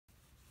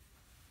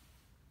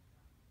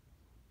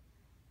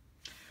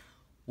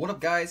What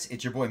up guys,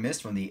 it's your boy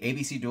Mist from the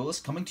ABC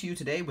Duelist coming to you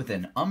today with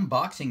an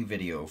unboxing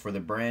video for the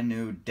brand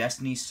new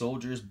Destiny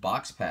Soldiers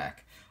box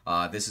pack.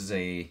 This is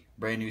a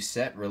brand new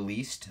set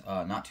released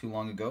not too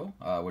long ago,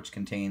 which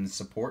contains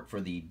support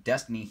for the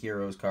Destiny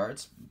Heroes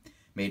cards,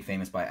 made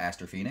famous by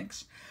Aster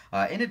Phoenix.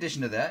 In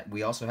addition to that,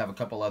 we also have a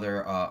couple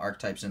other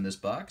archetypes in this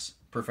box,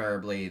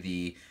 preferably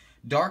the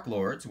Dark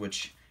Lords,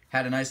 which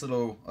had a nice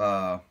little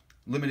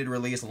limited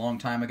release a long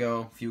time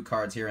ago, a few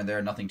cards here and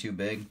there, nothing too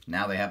big.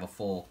 Now they have a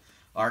full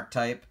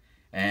archetype,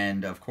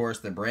 and of course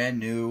the brand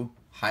new,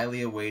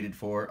 highly awaited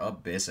for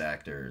Abyss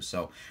Actors.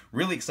 So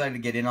really excited to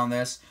get in on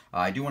this.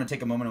 I do want to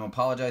take a moment to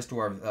apologize to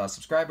our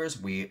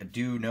subscribers. We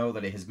do know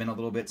that it has been a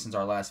little bit since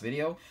our last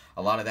video.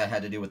 A lot of that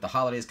had to do with the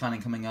holidays kind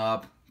of coming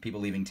up, people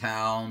leaving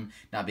town,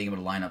 not being able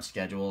to line up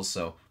schedules,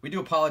 so we do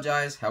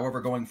apologize. However,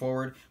 going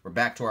forward, we're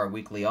back to our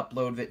weekly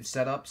upload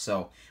setup,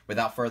 so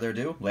without further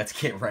ado, let's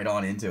get right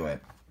on into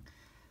it.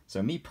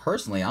 So me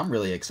personally, I'm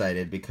really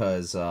excited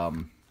because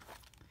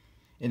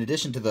in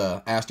addition to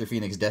the Aster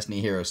Phoenix Destiny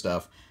Hero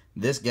stuff,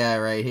 this guy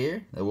right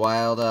here, the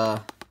wild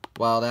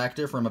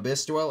actor from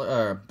Abyss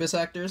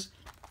Actors,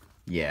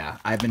 yeah,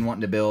 I've been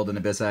wanting to build an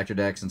Abyss Actor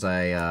deck since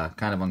I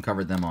kind of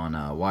uncovered them on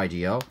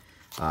YGO.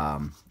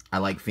 I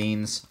like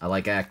Fiends, I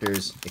like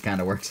Actors, it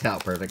kind of works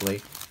out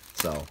perfectly,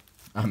 so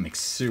I'm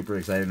super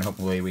excited, and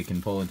hopefully we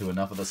can pull into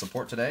enough of the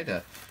support today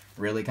to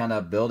really kind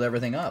of build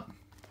everything up.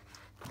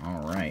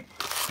 Alright,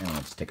 and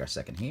let's take our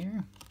second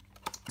here.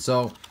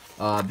 So,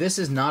 this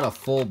is not a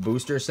full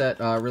booster set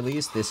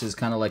release. This is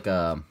kind of like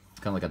a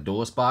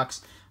duelist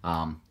box.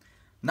 Not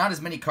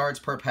as many cards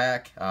per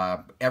pack.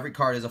 Every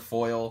card is a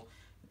foil.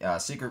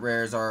 Secret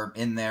rares are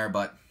in there,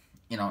 but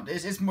you know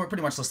it's more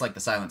pretty much just like the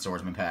Silent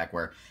Swordsman pack,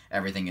 where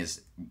everything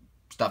is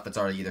stuff that's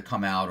already either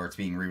come out, or it's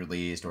being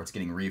re-released, or it's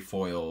getting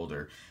refoiled,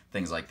 or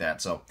things like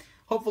that. So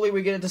hopefully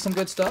we get into some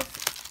good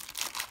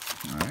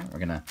stuff. All right, we're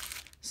gonna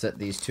set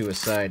these two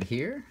aside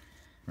here.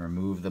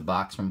 Remove the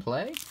box from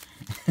play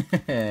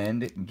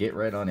and get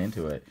right on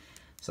into it.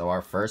 So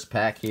our first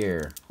pack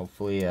here,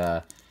 hopefully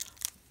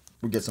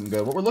we get some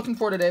good. What we're looking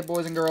for today,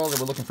 boys and girls,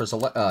 we're looking for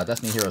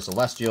Destiny Hero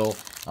Celestial,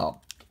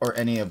 or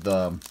any of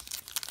the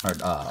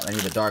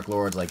Dark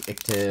Lords like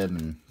Iktib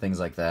and things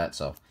like that.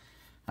 So,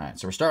 all right,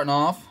 so we're starting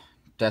off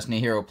Destiny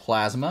Hero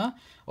Plasma,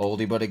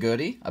 oldie but a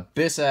goodie.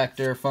 Abyss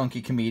Actor,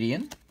 Funky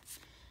Comedian.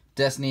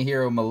 Destiny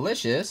Hero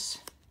Malicious.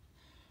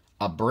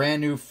 A brand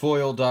new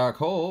foil Dark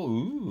Hole.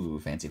 Ooh,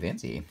 fancy,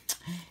 fancy.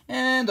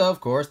 And, of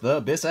course, the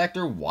Abyss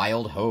Actor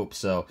Wild Hope.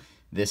 So,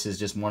 this is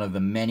just one of the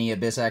many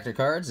Abyss Actor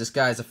cards. This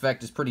guy's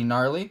effect is pretty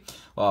gnarly.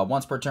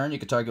 Once per turn, you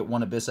can target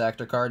one Abyss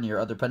Actor card in your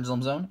other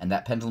pendulum zone, and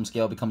that pendulum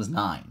scale becomes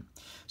 9.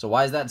 So,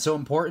 why is that so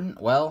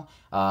important? Well,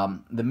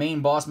 the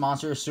main boss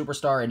monsters,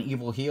 Superstar and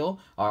Evil Heel,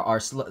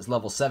 are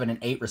level 7 and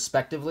 8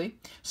 respectively.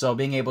 So,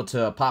 being able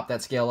to pop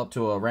that scale up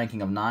to a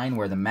ranking of 9,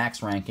 where the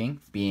max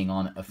ranking, being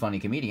on a Funny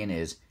Comedian,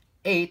 is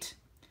 8.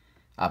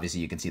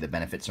 Obviously, you can see the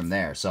benefits from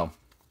there. So,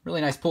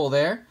 really nice pull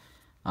there.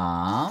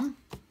 Let's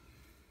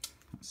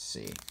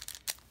see.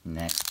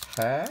 Next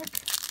pack.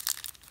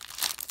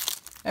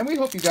 And we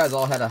hope you guys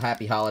all had a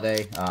happy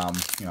holiday.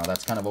 You know,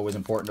 that's kind of always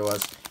important to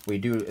us. We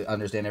do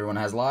understand everyone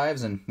has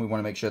lives, and we want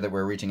to make sure that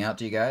we're reaching out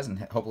to you guys, and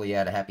hopefully you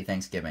had a happy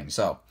Thanksgiving.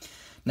 So,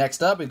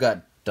 next up, we've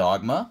got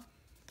Dogma,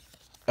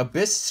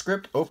 Abyss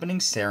Script Opening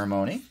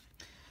Ceremony,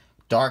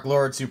 Dark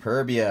Lord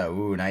Superbia.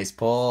 Ooh, nice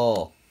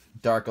pull.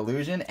 Dark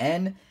Illusion,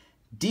 and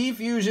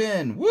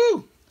Defusion!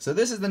 Woo! So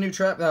this is the new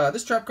trap.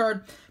 This trap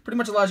card pretty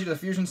much allows you to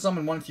fusion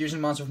summon one fusion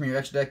monster from your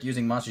extra deck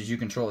using monsters you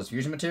control as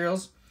fusion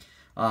materials.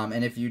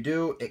 And if you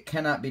do, it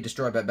cannot be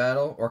destroyed by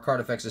battle or card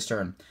effects this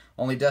turn.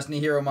 Only Destiny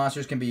Hero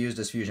monsters can be used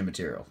as fusion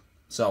material.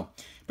 So,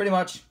 pretty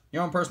much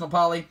your own personal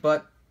poly,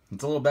 but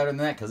it's a little better than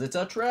that because it's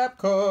a trap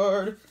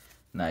card.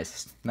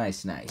 Nice,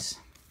 nice, nice.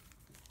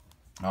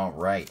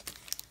 Alright.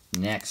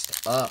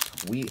 Next up,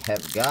 we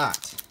have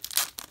got...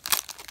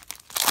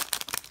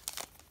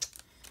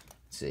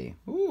 see.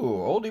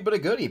 Ooh, oldie but a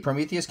goodie.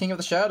 Prometheus, King of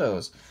the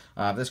Shadows.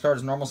 If this card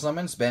is normal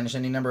summon, banish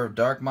any number of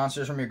dark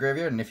monsters from your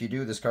graveyard, and if you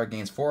do, this card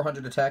gains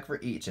 400 attack for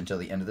each until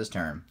the end of this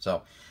turn.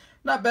 So,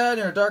 not bad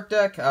in a dark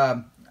deck.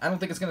 I don't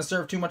think it's going to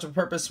serve too much of a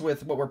purpose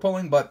with what we're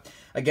pulling, but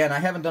again, I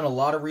haven't done a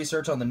lot of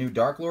research on the new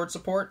Dark Lord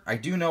support. I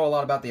do know a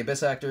lot about the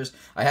Abyss Actors.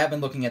 I have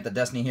been looking at the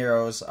Destiny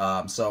Heroes,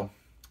 so,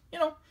 you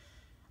know,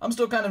 I'm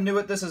still kind of new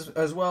at this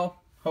as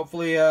well.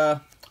 Hopefully,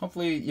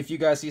 if you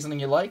guys see something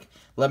you like,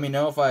 let me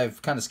know if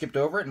I've kind of skipped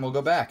over it, and we'll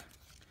go back.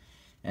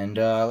 And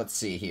let's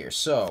see here.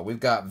 So, we've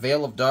got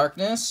Veil of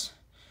Darkness.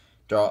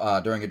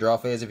 During your draw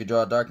phase, if you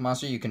draw a dark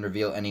monster, you can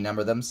reveal any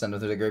number of them, send them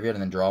to the graveyard,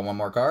 and then draw one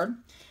more card.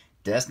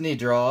 Destiny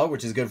Draw,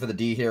 which is good for the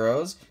D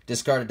heroes.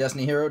 Discard a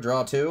Destiny Hero,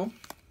 draw 2.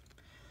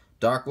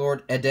 Dark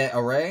Lord Ede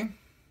Array.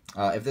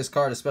 If this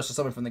card is special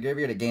summoned from the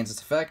graveyard, it gains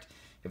its effect.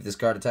 If this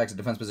card attacks a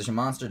defense position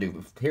monster,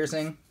 do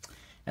piercing.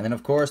 And then,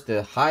 of course,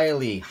 the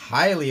highly,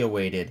 highly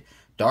awaited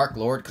Dark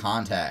Lord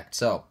Contact.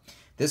 So,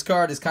 This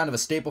card is kind of a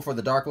staple for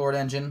the Dark Lord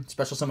engine.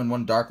 Special summon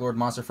one Dark Lord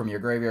monster from your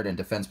graveyard in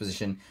defense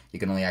position. You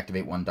can only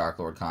activate one Dark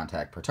Lord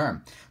contact per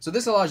turn. So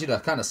this allows you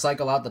to kind of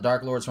cycle out the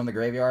Dark Lords from the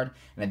graveyard.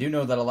 And I do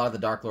know that a lot of the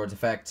Dark Lords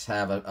effects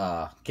have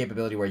a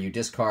capability where you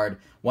discard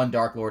one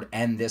Dark Lord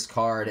and this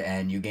card,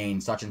 and you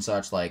gain such and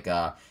such, like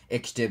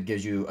Ixtib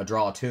gives you a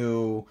draw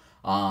 2,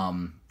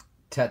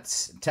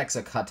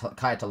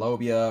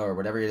 Texacatalobia, or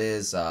whatever it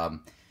is,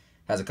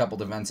 has a couple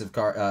defensive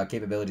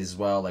capabilities as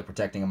well, like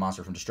protecting a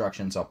monster from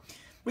destruction. So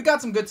we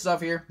got some good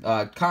stuff here.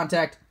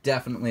 Contact,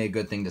 definitely a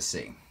good thing to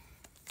see.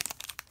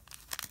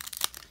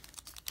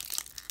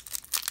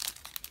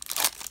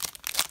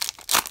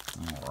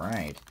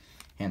 Alright.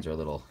 Hands are a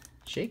little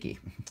shaky.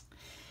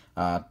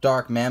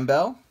 Dark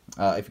Mambel.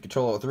 If you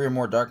control 3 or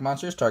more dark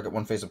monsters, target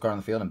one face-up card on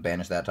the field and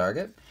banish that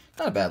target.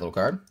 Not a bad little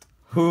card.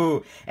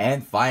 Ooh,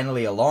 and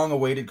finally, a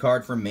long-awaited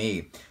card for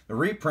me. The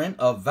reprint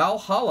of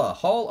Valhalla,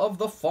 Hall of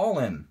the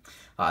Fallen.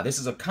 This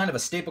is a kind of a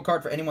staple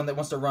card for anyone that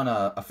wants to run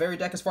a fairy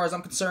deck as far as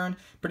I'm concerned.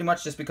 Pretty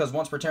much just because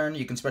once per turn,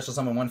 you can special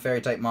summon one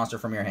fairy-type monster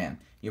from your hand.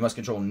 You must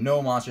control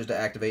no monsters to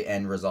activate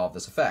and resolve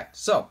this effect.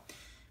 So,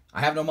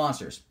 I have no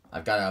monsters.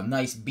 I've got a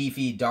nice,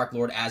 beefy Dark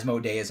Lord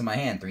Asmodeus in my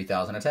hand,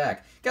 3,000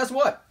 attack. Guess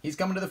what? He's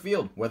coming to the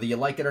field, whether you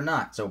like it or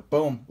not. So,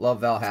 boom,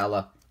 love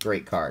Valhalla.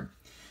 Great card.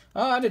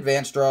 An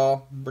advanced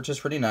draw, which is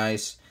pretty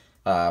nice.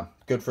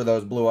 Good for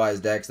those Blue Eyes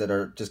decks that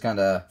are just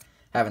kind of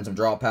having some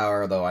draw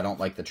power, though I don't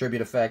like the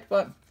tribute effect,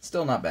 but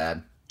still not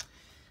bad.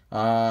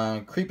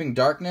 Creeping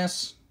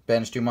Darkness.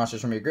 Banish 2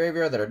 monsters from your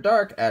graveyard that are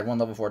dark. Add 1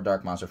 level 4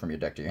 dark monster from your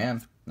deck to your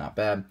hand. Not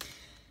bad.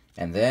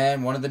 And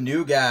then one of the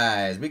new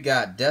guys. We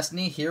got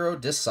Destiny Hero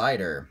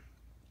Decider.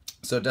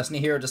 So Destiny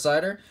Hero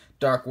Decider,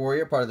 Dark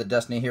Warrior, part of the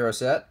Destiny Hero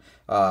set.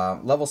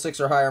 Level 6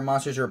 or higher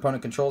monsters your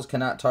opponent controls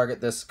cannot target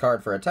this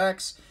card for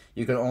attacks.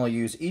 You can only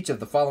use each of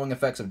the following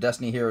effects of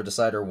Destiny Hero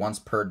Decider once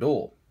per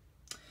duel.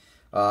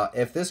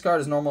 If this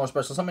card is normal or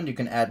special summoned, you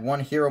can add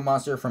 1 hero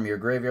monster from your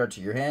graveyard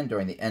to your hand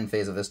during the end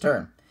phase of this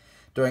turn.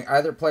 During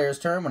either player's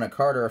turn, when a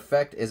card or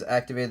effect is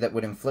activated that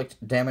would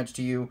inflict damage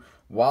to you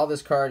while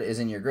this card is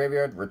in your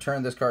graveyard,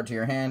 return this card to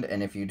your hand,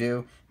 and if you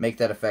do, make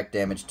that effect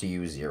damage to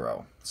you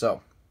 0.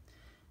 So,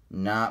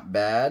 not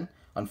bad.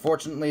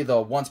 Unfortunately, the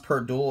once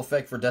per duel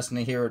effect for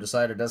Destiny Hero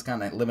Decider does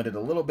kind of limit it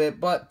a little bit,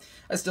 but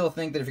I still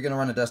think that if you're going to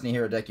run a Destiny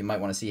Hero deck, you might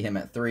want to see him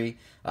at 3,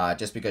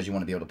 just because you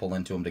want to be able to pull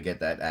into him to get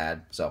that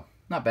add. So,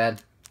 not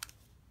bad.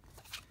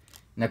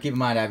 Now, keep in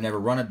mind, I've never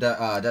run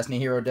a Destiny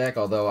Hero deck,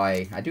 although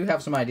I do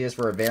have some ideas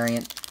for a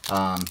variant.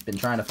 Been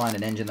trying to find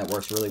an engine that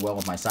works really well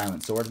with my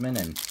Silent Swordsman,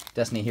 and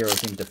Destiny Hero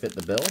seems to fit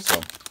the bill, so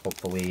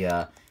hopefully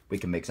we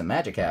can make some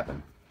magic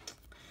happen.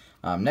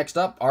 Next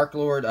up,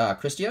 Archlord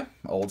Christia,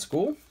 old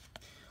school.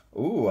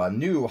 Ooh, a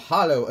new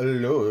Hollow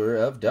Allure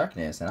of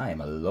Darkness, and I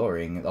am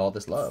alluring all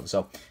this love.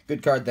 So,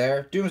 good card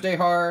there. Doomsday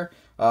Horror,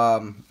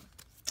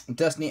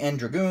 Destiny End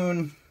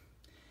Dragoon,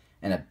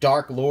 and a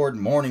Dark Lord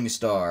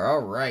Morningstar.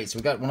 Alright, so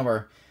we got one of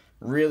our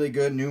really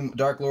good new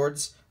Dark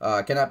Lords.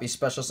 Cannot be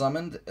special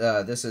summoned.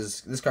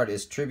 This card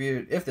is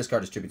tribute. If this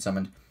card is tribute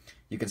summoned,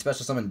 you can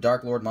special summon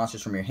Dark Lord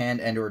monsters from your hand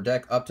and or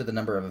deck up to the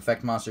number of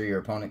effect monster your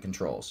opponent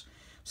controls.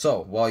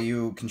 So, while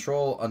you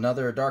control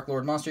another Dark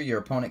Lord monster, your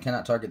opponent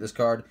cannot target this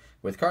card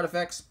with card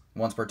effects.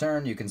 Once per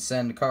turn, you can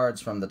send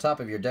cards from the top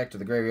of your deck to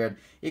the graveyard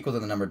equal to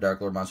the number of Dark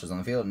Lord monsters on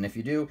the field, and if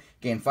you do,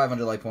 gain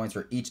 500 life points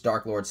for each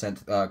Dark Lord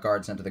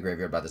card sent to the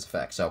graveyard by this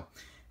effect. So,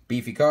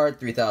 beefy card,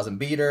 3,000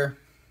 beater,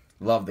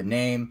 love the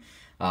name,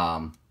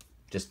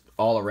 just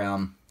all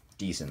around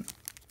decent.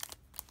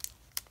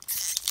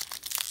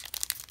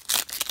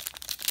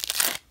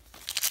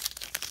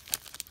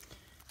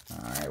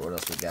 Alright, what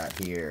else we got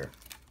here?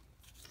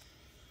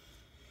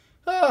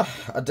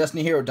 A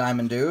Destiny Hero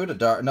Diamond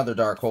Dude, another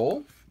Dark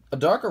Hole. A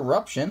Dark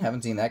Eruption,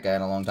 haven't seen that guy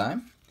in a long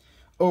time.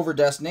 Over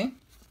Destiny,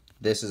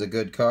 this is a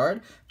good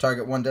card.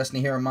 Target 1 Destiny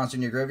Hero monster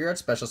in your graveyard,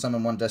 special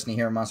summon 1 Destiny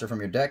Hero monster from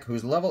your deck,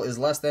 whose level is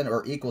less than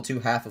or equal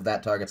to half of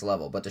that target's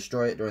level, but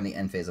destroy it during the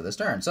end phase of this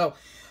turn. So,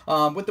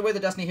 with the way the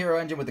Destiny Hero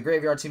engine with the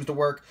graveyard seems to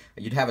work,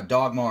 you'd have a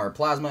Dogma or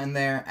Plasma in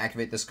there,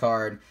 activate this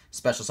card,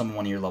 special summon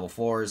 1 of your level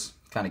 4s,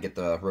 kind of get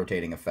the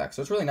rotating effect.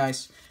 So it's really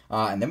nice.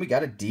 And then we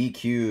got a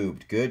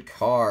D-Cubed. Good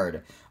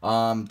card.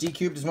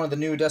 D-Cubed is one of the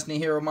new Destiny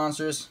Hero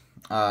monsters.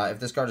 If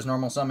this card is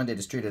normal summoned, it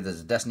is treated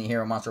as a Destiny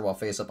Hero monster while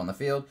face up on the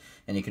field,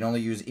 and you can only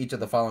use each of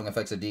the following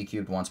effects of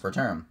D-Cubed once per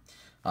turn.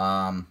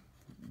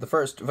 The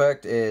first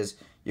effect is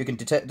you can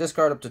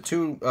discard up to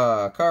 2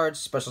 cards,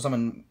 special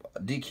summon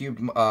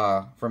D-Cubed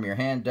from your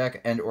hand, deck,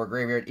 and or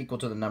graveyard equal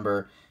to the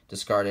number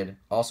discarded.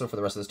 Also, for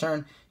the rest of this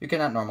turn, you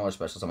cannot normal or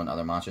special summon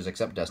other monsters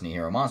except Destiny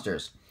Hero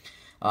monsters.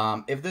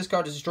 If this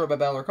card is destroyed by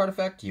battle or card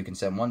effect, you can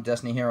send 1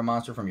 Destiny Hero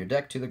monster from your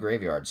deck to the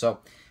graveyard. So,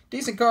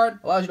 decent card.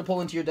 Allows you to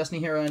pull into your Destiny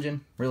Hero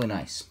engine. Really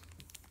nice.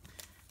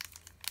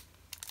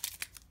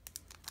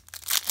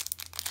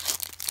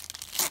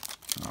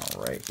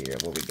 Alright, here.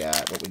 What we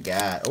got?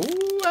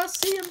 Ooh, I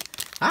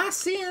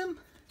see him.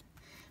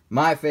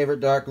 My favorite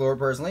Dark Lord,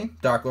 personally.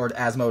 Dark Lord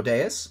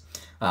Asmodeus.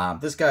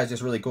 This guy is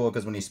just really cool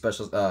because when he's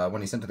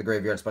sent to the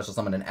graveyard, special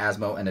summon an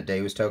Asmo and a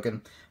Deus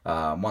token.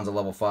 One's a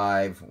level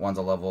 5, one's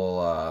a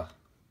level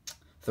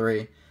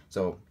 3,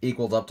 so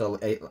equals up to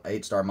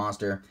 8-star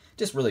monster.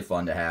 Just really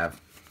fun to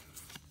have.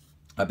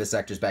 Abyss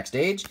Actors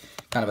backstage,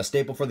 kind of a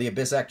staple for the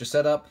Abyss Actor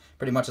setup.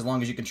 Pretty much as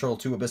long as you control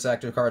 2 Abyss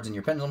Actor cards in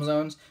your Pendulum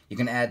Zones, you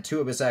can add 2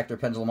 Abyss Actor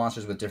Pendulum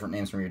monsters with different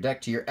names from your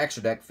deck to your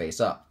extra deck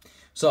face up.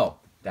 So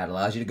that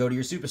allows you to go to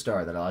your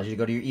Superstar, that allows you to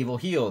go to your Evil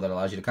Heal, that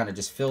allows you to kind of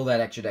just fill that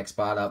extra deck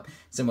spot up,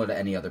 similar to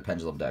any other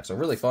Pendulum deck. So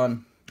really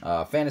fun.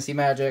 Fantasy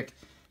Magic,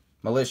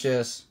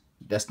 Malicious,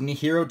 Destiny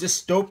Hero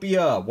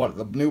Dystopia, one of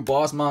the new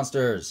boss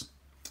monsters.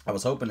 I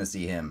was hoping to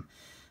see him.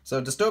 So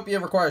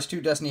Dystopia requires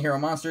 2 Destiny Hero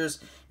monsters.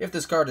 If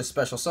this card is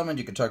special summoned,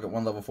 you can target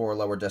 1 level 4 or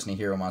lower Destiny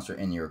Hero monster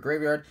in your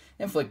graveyard,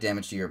 inflict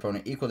damage to your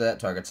opponent equal to that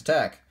target's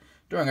attack.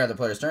 During either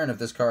player's turn, if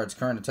this card's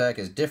current attack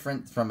is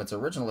different from its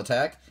original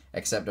attack,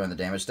 except during the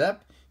damage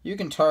step, you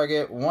can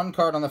target 1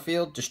 card on the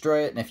field,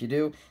 destroy it, and if you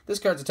do, this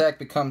card's attack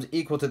becomes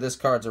equal to this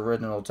card's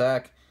original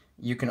attack.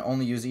 You can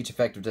only use each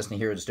effect of Destiny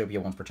Hero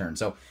Dystopia once per turn.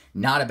 So,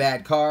 not a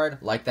bad card.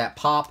 Like that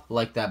pop,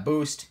 like that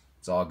boost.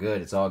 It's all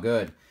good, it's all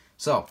good.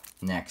 So,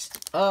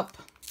 next up...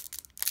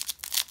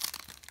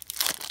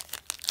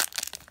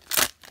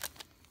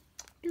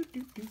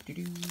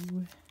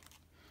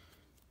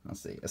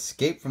 Let's see.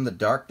 Escape from the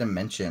Dark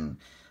Dimension.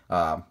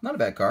 Not a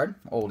bad card.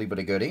 Oldie but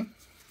a goodie.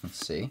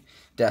 Let's see.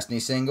 Destiny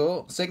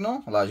Signal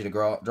allows you to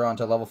draw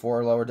into a level 4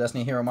 or lower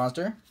Destiny Hero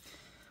monster.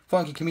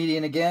 Funky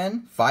Comedian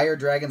again. Fire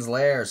Dragon's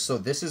Lair. So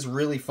this is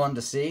really fun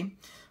to see.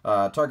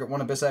 Target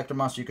 1 Abyss Actor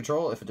monster you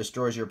control. If it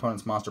destroys your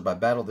opponent's monster by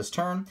battle this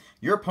turn,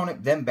 your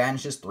opponent then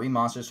banishes 3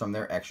 monsters from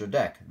their extra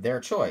deck. Their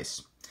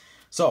choice.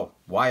 So,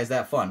 why is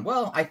that fun?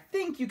 Well, I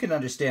think you can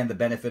understand the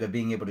benefit of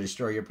being able to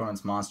destroy your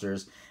opponent's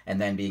monsters and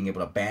then being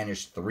able to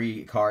banish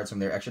 3 cards from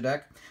their extra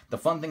deck. The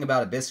fun thing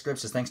about Abyss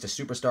Scripts is thanks to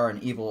Superstar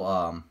and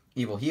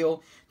Evil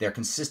Heal, they're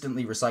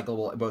consistently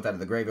recyclable both out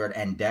of the graveyard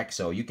and deck,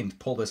 so you can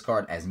pull this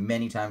card as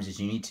many times as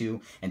you need to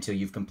until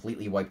you've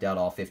completely wiped out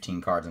all 15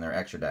 cards in their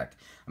extra deck.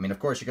 I mean, of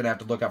course, you're going to have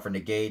to look out for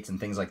negates and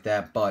things like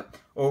that, but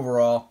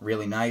overall,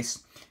 really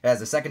nice. It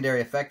has a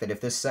secondary effect that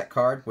if this set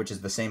card, which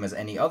is the same as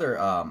any other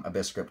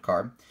Abyss Script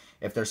card,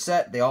 if they're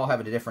set, they all have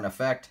a different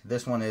effect.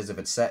 This one is if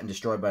it's set and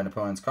destroyed by an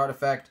opponent's card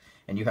effect,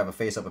 and you have a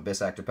face-up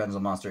Abyss Actor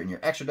Pendulum monster in your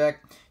extra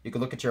deck, you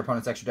can look at your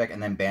opponent's extra deck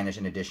and then banish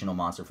an additional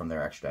monster from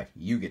their extra deck.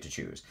 You get to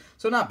choose.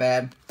 So not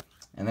bad.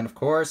 And then, of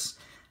course,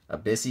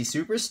 Abyssy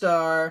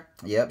Superstar.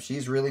 Yep,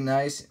 she's really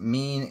nice,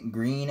 mean,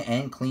 green,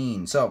 and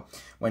clean. So,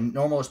 when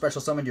normal or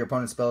special summoned, your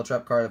opponent's spell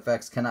trap card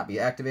effects cannot be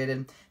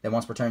activated. Then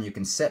once per turn, you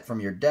can set from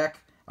your deck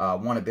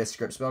 1 Abyss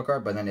Script spell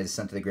card, but then it is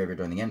sent to the graveyard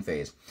during the end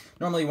phase.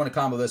 Normally, you want to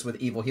combo this with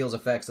Evil Heal's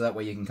effect, so that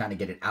way you can kind of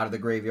get it out of the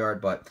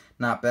graveyard, but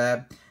not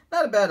bad.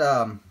 Not a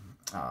bad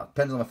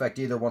Pendulum effect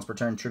either. Once per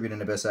turn, tribute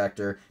an Abyss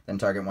Actor, then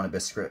target 1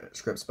 Abyss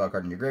Script spell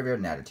card in your graveyard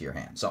and add it to your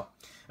hand. So,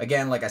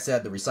 again, like I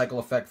said, the recycle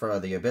effect for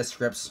the Abyss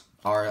Scripts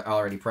are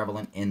already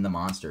prevalent in the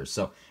monsters,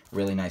 so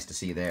really nice to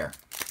see there.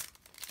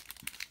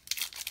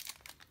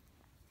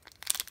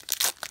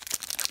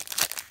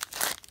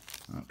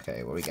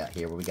 Okay, what we got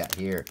here? What we got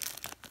here?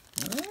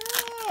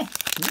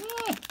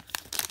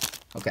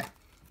 Okay.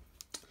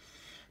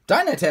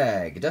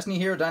 Dynatag! Destiny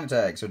Hero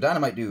Dynatag. So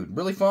Dynamite Dude.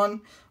 Really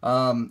fun.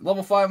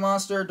 Level 5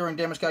 monster. During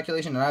damage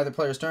calculation in either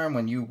player's turn,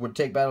 when you would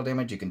take battle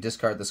damage, you can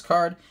discard this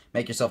card.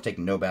 Make yourself take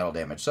no battle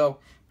damage. So,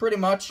 pretty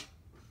much,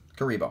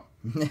 Karibo.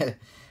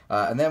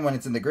 And then when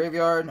it's in the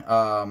graveyard,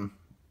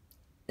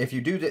 if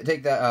you do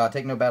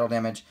take no battle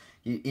damage,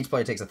 each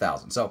player takes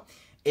 1,000. So,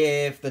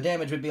 if the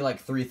damage would be like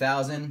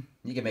 3,000,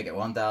 you can make it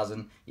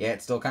 1,000. Yeah,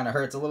 it still kind of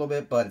hurts a little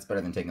bit, but it's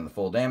better than taking the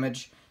full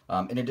damage.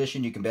 In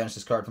addition, you can banish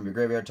this card from your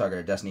graveyard, target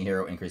a Destiny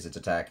Hero, increase its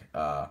attack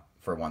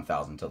for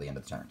 1,000 until the end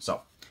of the turn.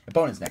 So,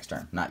 opponent's next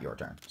turn, not your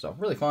turn. So,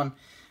 really fun.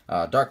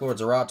 Dark Lord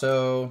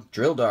Zerato,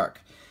 Drill Dark.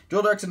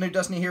 Drill Dark's a new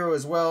Destiny Hero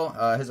as well.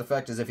 His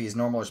effect is if he's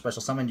normal or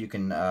special summoned, you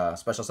can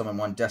special summon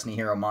 1 Destiny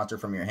Hero monster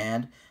from your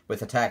hand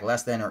with attack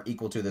less than or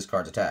equal to this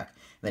card's attack.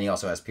 Then he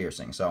also has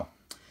Piercing. So,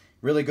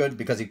 really good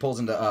because he pulls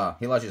into,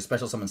 he allows you to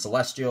special summon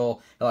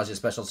Celestial, he allows you to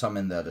special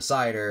summon the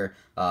Decider,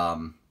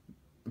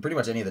 pretty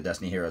much any of the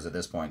Destiny Heroes at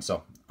this point.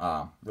 So,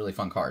 really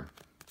fun card.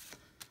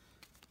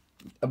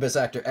 Abyss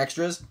Actor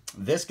Extras.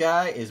 This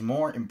guy is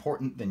more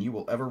important than you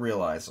will ever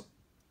realize.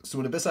 So,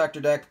 an Abyss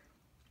Actor deck,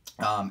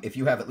 if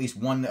you have at least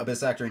 1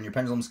 Abyss Actor in your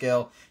Pendulum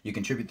Scale, you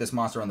contribute this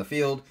monster on the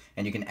field,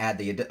 and you can add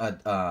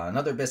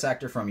another Abyss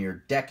Actor from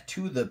your deck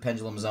to the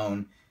Pendulum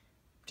Zone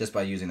just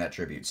by using that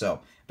tribute. So,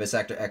 Abyss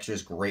Actor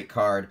Extras, great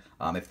card.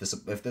 If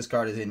this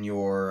card is in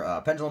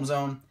your Pendulum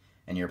Zone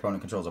and your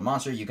opponent controls a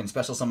monster, you can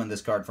special summon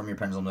this card from your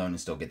Pendulum Zone and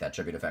still get that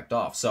tribute effect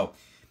off. So,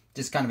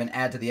 just kind of an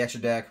add to the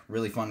extra deck.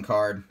 Really fun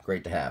card.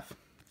 Great to have.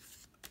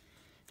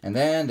 And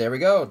then, there we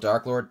go.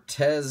 Dark Lord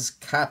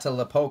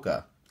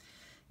Tezcatlipoca.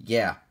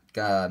 Yeah.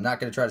 Not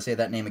going to try to say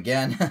that name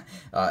again.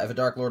 If a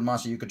Dark Lord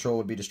monster you control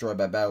would be destroyed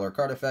by battle or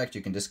card effect,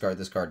 you can discard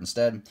this card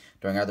instead.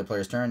 During either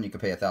player's turn, you can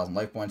pay 1,000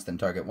 life points, then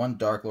target 1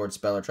 Dark Lord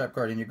spell or trap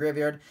card in your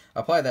graveyard,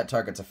 apply that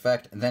target's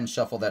effect, and then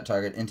shuffle that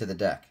target into the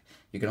deck.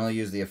 You can only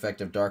use the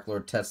effect of Dark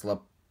Lord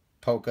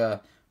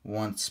Tetzlatoka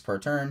once per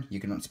turn. You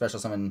can special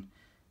summon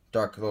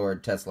Dark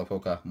Lord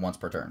Tetzlatoka once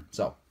per turn.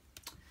 So,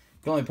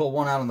 you can only pull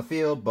one out on the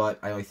field,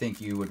 but I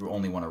think you would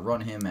only want to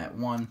run him at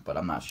 1, but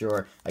I'm not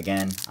sure.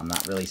 Again, I'm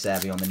not really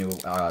savvy on the new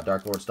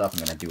Dark Lord stuff.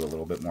 I'm going to do a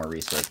little bit more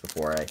research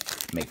before I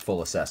make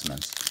full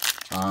assessments.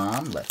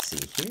 Let's see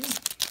here.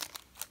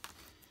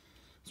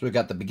 So we've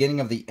got the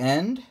beginning of the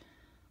end.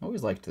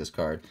 Always liked this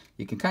card.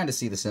 You can kind of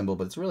see the symbol,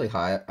 but it's really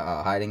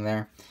hiding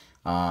there.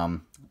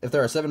 If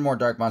there are 7 more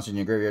dark monsters in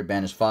your graveyard,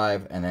 banish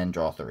 5, and then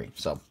draw 3.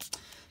 So,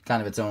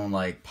 kind of its own,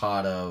 like,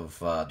 pot of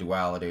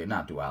duality.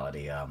 Not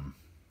duality,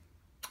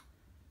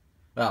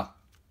 well,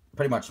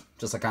 pretty much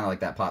just kind of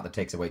like that pot that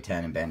takes away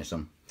 10 and banish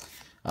them.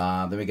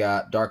 Then we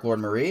got Dark Lord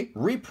Marie,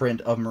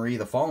 reprint of Marie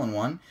the Fallen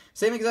One.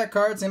 Same exact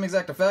card, same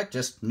exact effect,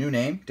 just new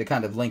name to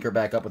kind of link her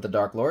back up with the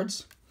Dark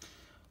Lords.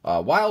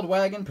 Wild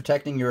Wagon,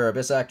 protecting your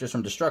Abyss Actors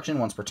from destruction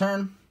once per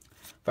turn.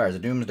 Fires a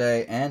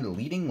Doomsday, and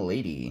Leading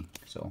Lady.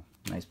 So,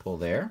 nice pull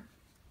there.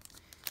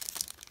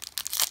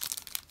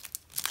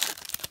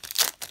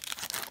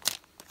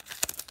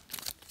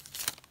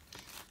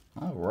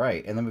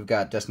 Alright, and then we've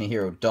got Destiny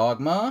Hero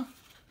Dogma,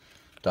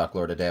 Dark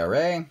Lord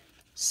Adare,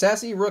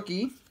 Sassy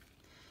Rookie,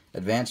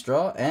 Advanced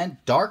Draw, and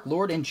Dark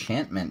Lord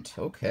Enchantment.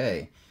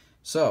 Okay,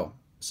 so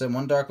send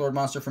 1 Dark Lord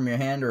monster from your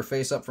hand or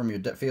face up from your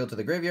field to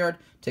the graveyard.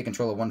 Take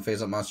control of 1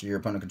 face up monster your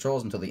opponent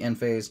controls until the end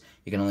phase.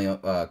 You can only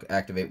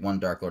activate 1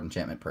 Dark Lord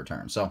Enchantment per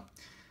turn. So,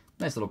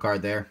 nice little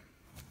card there.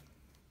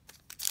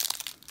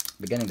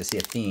 Beginning to see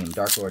a theme.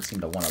 Dark Lords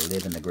seem to want to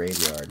live in the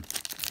graveyard.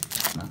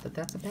 Not that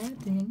that's a bad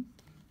thing.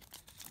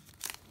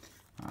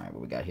 Alright,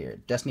 what we got here?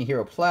 Destiny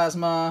Hero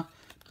Plasma,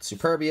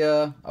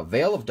 Superbia, a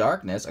Veil of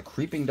Darkness, a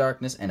Creeping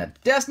Darkness, and a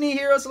Destiny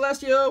Hero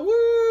Celestia!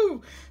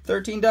 Woo!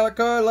 $13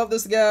 card, love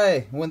this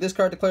guy. When this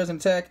card declares an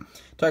attack,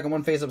 target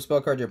 1 face-up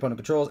spell card your opponent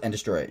controls and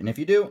destroy it. And if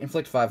you do,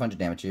 inflict 500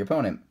 damage to your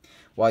opponent.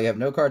 While you have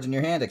no cards in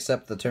your hand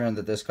except the turn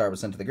that this card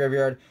was sent to the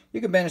graveyard, you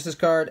can banish this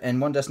card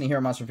and 1 Destiny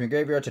Hero monster from your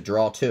graveyard to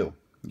draw 2.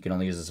 You can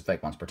only use this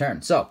effect once per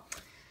turn. So,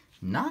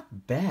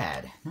 not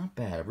bad. Not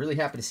bad. I'm really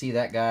happy to see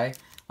that guy.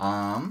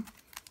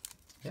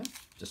 Yeah,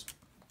 just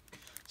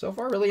so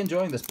far really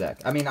enjoying this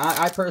deck. I mean,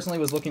 I personally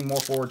was looking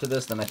more forward to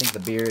this than I think the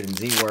Beard and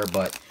Z were,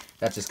 but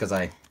that's just because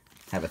I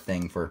have a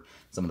thing for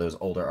some of those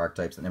older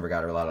archetypes that never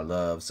got a lot of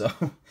love. So,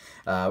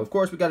 of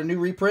course, we got a new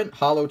reprint,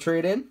 Hollow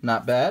Trade-In,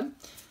 not bad.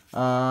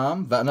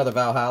 Another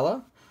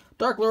Valhalla,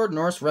 Dark Lord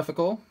Norse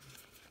Refical,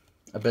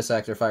 Abyss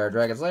Actor Fire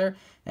Dragon's Lair,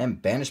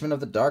 and Banishment of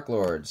the Dark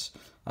Lords.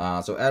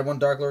 So add 1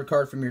 Dark Lord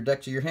card from your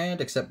deck to your hand,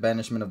 except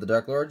Banishment of the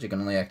Dark Lords. You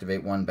can only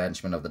activate 1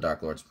 Banishment of the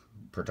Dark Lords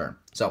per turn.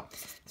 So,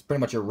 it's pretty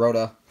much your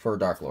Rhoda for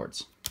Dark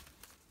Lords.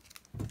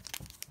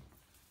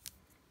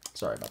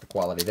 Sorry about the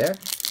quality there.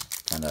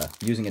 Kind of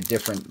using a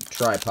different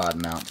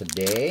tripod mount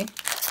today.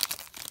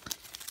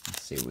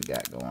 Let's see what we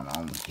got going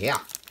on here.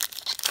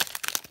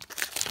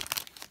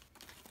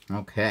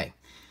 Okay.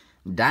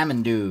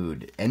 Diamond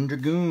Dude,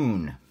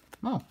 Endragoon.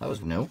 Oh, that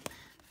was new.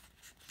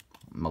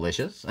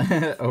 Malicious.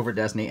 Over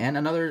Destiny. And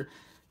another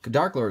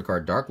Dark Lord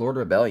card, Dark Lord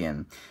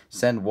Rebellion.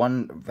 Send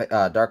 1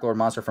 Dark Lord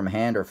monster from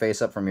hand or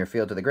face up from your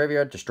field to the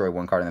graveyard. Destroy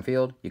 1 card in the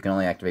field. You can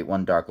only activate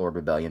 1 Dark Lord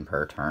Rebellion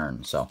per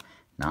turn. So,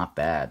 not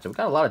bad. So, we've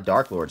got a lot of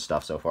Dark Lord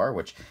stuff so far,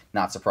 which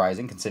not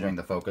surprising considering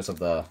the focus of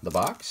the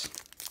box.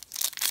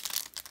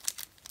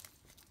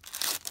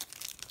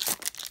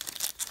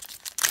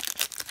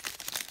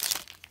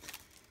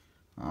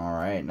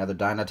 Alright, another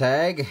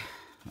Dynatag.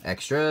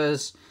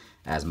 Extras.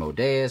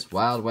 Asmodeus,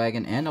 Wild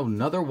Wagon, and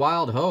another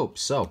Wild Hope.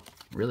 So,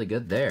 really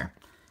good there.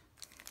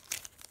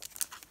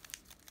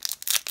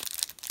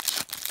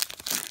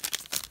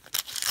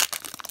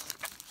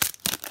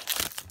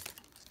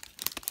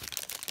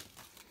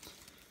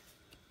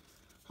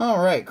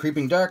 Alright,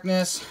 Creeping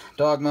Darkness,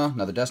 Dogma,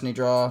 another Destiny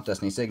Draw,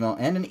 Destiny Signal,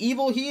 and an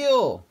Evil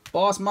Heal!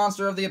 Boss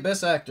monster of the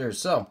Abyss Actors.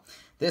 So,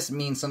 this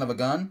mean son of a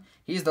gun.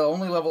 He's the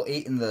only level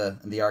 8 in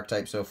the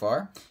archetype so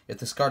far. If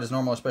this card is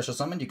normal or special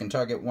summoned, you can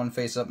target 1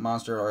 face-up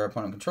monster or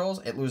opponent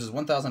controls. It loses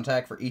 1,000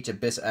 attack for each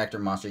Abyss Actor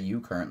monster you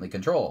currently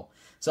control.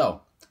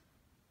 So,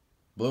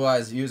 Blue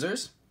Eyes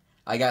users,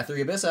 I got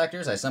 3 Abyss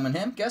Actors, I summon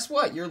him. Guess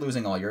what? You're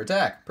losing all your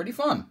attack. Pretty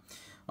fun.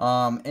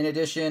 In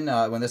addition,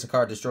 when this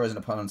card destroys an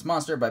opponent's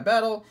monster by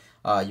battle,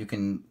 you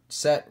can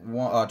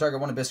target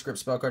 1 Abyss Script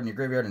spell card in your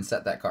graveyard and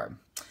set that card.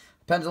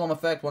 Pendulum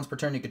effect, once per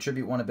turn you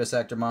contribute 1 Abyss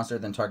Actor monster,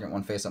 then target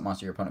 1 face-up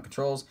monster your opponent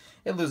controls.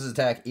 It loses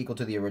attack equal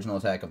to the original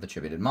attack of the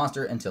attributed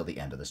monster until the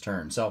end of this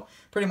turn. So,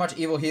 pretty much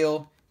Evil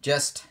Heal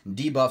just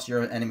debuffs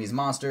your enemy's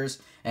monsters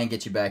and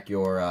gets you back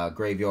your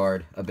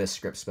graveyard Abyss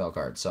Script spell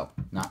card. So,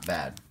 not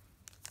bad.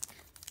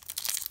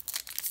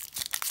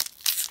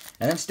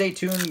 And then stay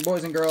tuned,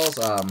 boys and girls.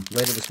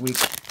 Later this week,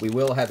 we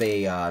will have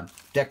a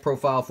deck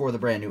profile for the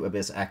brand new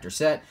Abyss Actor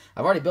set.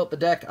 I've already built the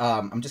deck.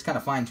 I'm just kind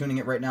of fine-tuning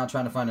it right now,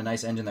 trying to find a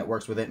nice engine that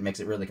works with it and makes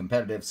it really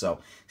competitive. So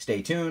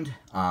stay tuned.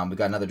 We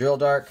got another Drill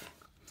Dark,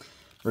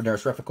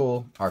 Nurse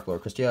Refical, Arc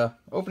Lord Christia,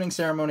 Opening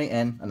Ceremony,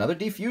 and another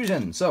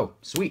Defusion. So,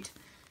 sweet.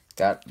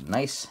 Got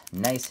nice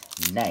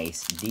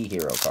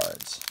D-Hero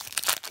cards.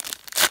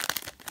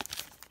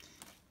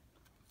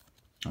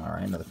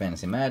 Alright, another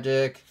Fantasy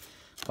Magic,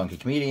 Funky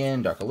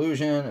Comedian, Dark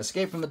Illusion,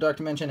 Escape from the Dark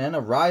Dimension, and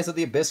a Rise of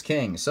the Abyss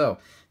King. So,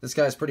 this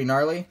guy's pretty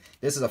gnarly.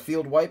 This is a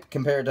field wipe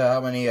compared to how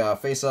many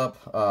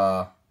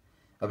face-up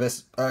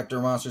Abyss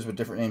Actor monsters with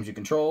different names you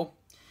control.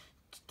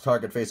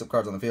 Target face-up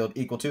cards on the field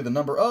equal to the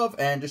number of,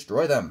 and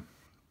destroy them.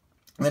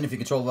 And then if you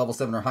control a level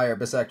 7 or higher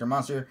Abyss Actor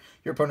monster,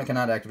 your opponent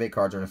cannot activate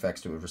cards or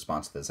effects to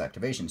response to this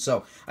activation.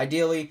 So,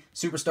 ideally,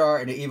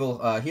 Superstar and Evil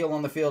Heal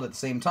on the field at the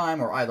same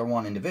time, or either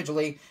one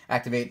individually.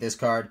 Activate this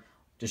card,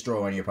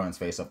 destroy one of your opponent's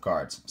face-up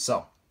cards.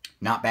 So,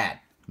 not bad.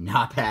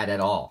 Not bad at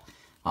all.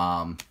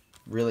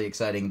 Really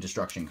exciting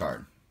destruction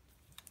card.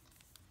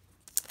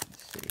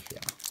 Let's see here.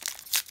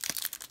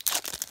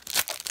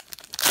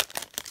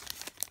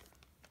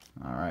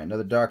 Alright,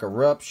 another Dark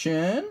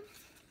Eruption.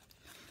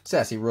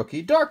 Sassy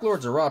Rookie, Dark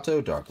Lord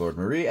Zerato, Dark Lord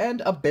Marie,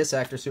 and Abyss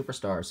Actor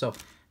Superstar. So,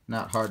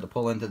 not hard to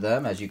pull into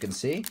them, as you can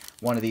see.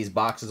 One of these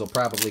boxes will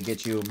probably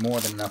get you more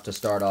than enough to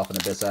start off an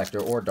Abyss Actor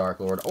or Dark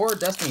Lord or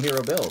Destiny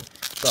Hero build.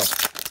 So,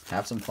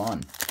 have some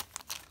fun.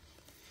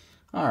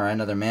 Alright,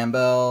 another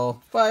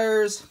Manbell,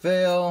 Fires,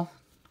 Veil,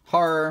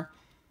 Horror,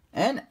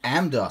 and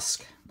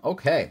Amdusk.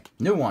 Okay,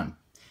 new one.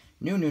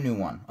 New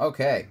one.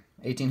 Okay,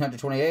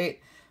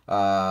 1828,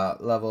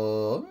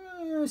 level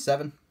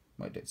 7.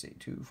 Wait, let's see,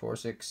 2, 4,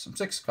 6,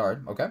 6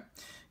 card, okay.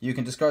 You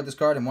can discard this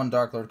card and one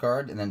Dark Lord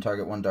card, and then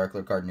target one Dark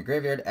Lord card in your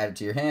graveyard, add it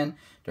to your hand.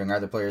 During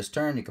either player's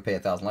turn, you can pay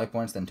 1,000 life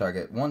points, then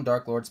target one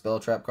Dark Lord spell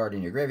trap card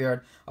in your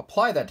graveyard,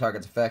 apply that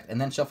target's effect, and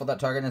then shuffle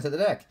that target into the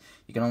deck.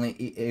 You can only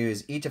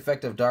use each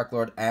effective Dark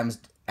Lord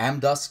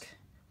Amdusk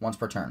once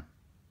per turn.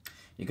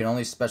 You can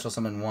only special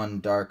summon one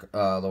Dark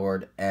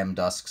Lord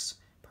Amdusks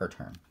per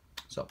turn.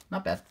 So,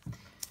 not bad.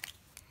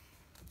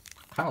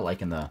 Kind of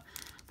liking the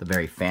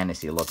very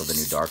fantasy look of the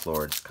new Dark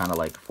Lord. Kind of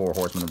like Four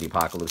Horsemen of the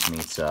Apocalypse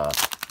meets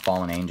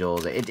Fallen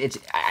Angels. I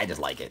just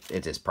like it.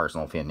 It's his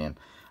personal opinion.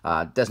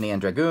 Destiny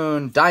and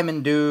Dragoon,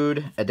 Diamond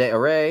Dude, a Day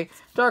Array,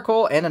 Dark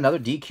Hole, and another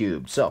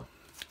D-Cube. So,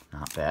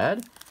 not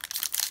bad.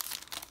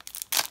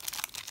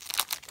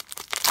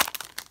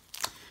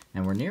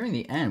 And we're nearing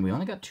the end. We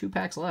only got 2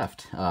 packs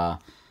left.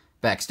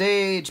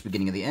 Backstage,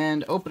 Beginning of the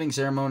End, Opening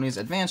Ceremonies,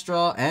 Advanced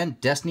Draw,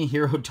 and Destiny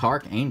Hero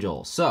Dark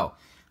Angel. So,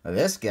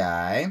 this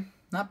guy,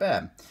 not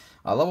bad.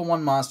 Level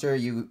 1 monster,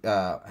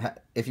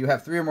 if you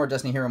have 3 or more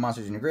Destiny Hero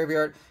monsters in your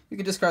graveyard, you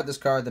can discard this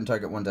card, then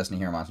target one Destiny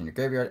Hero monster in your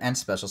graveyard, and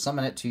special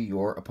summon it to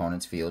your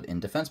opponent's field in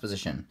defense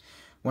position.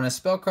 When a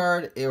spell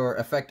card or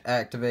effect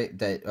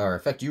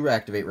you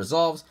activate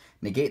resolves,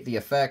 negate the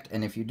effect,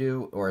 and if you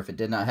do, or if it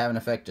did not have an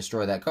effect,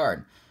 destroy that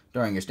card.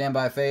 During your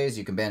standby phase,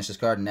 you can banish this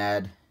card and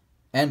add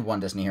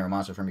one Destiny Hero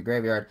monster from your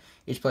graveyard.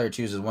 Each player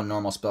chooses one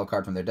normal spell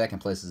card from their deck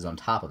and places it on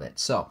top of it.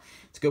 So,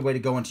 it's a good way to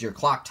go into your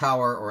Clock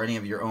Tower or any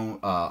of your own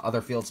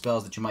other field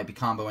spells that you might be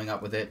comboing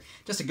up with it.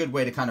 Just a good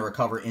way to kind of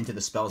recover into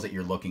the spells that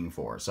you're looking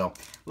for. So,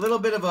 a little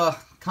bit of a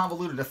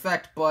convoluted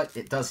effect, but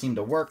it does seem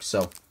to work.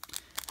 So,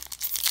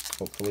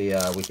 hopefully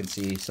we can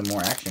see some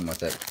more action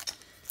with it.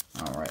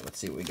 Alright, let's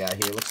see what we got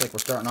here. Looks like we're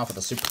starting off with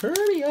a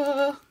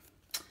Superbia,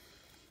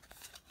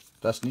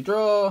 Destiny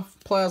Draw,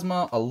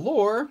 Plasma,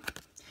 Allure,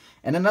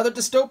 and another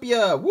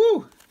Dystopia.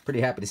 Woo!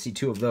 Pretty happy to see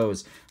 2 of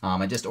those.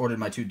 I just ordered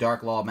my 2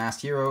 Dark Law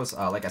Masked Heroes.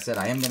 Like I said,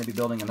 I am going to be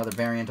building another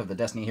variant of the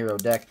Destiny Hero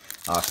deck,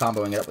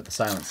 comboing it up with the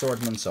Silent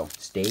Swordsman, so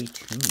stay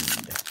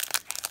tuned.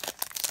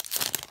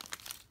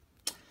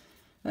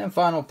 And then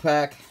final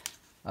pack,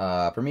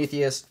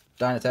 Prometheus,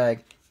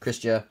 Dynatag,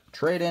 Christia,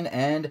 Trade-In,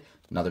 and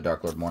another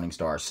Dark Lord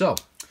Morningstar. So,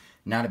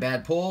 not a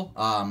bad pull.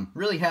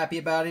 Really happy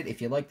about it.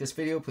 If you like this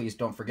video, please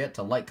don't forget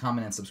to like,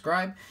 comment, and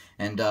subscribe.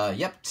 And,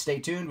 yep, stay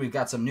tuned. We've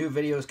got some new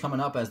videos coming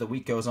up as the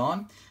week goes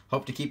on.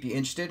 Hope to keep you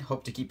interested.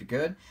 Hope to keep you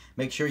good.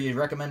 Make sure you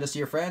recommend us to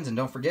your friends. And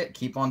don't forget,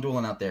 keep on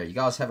dueling out there. You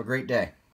guys have a great day.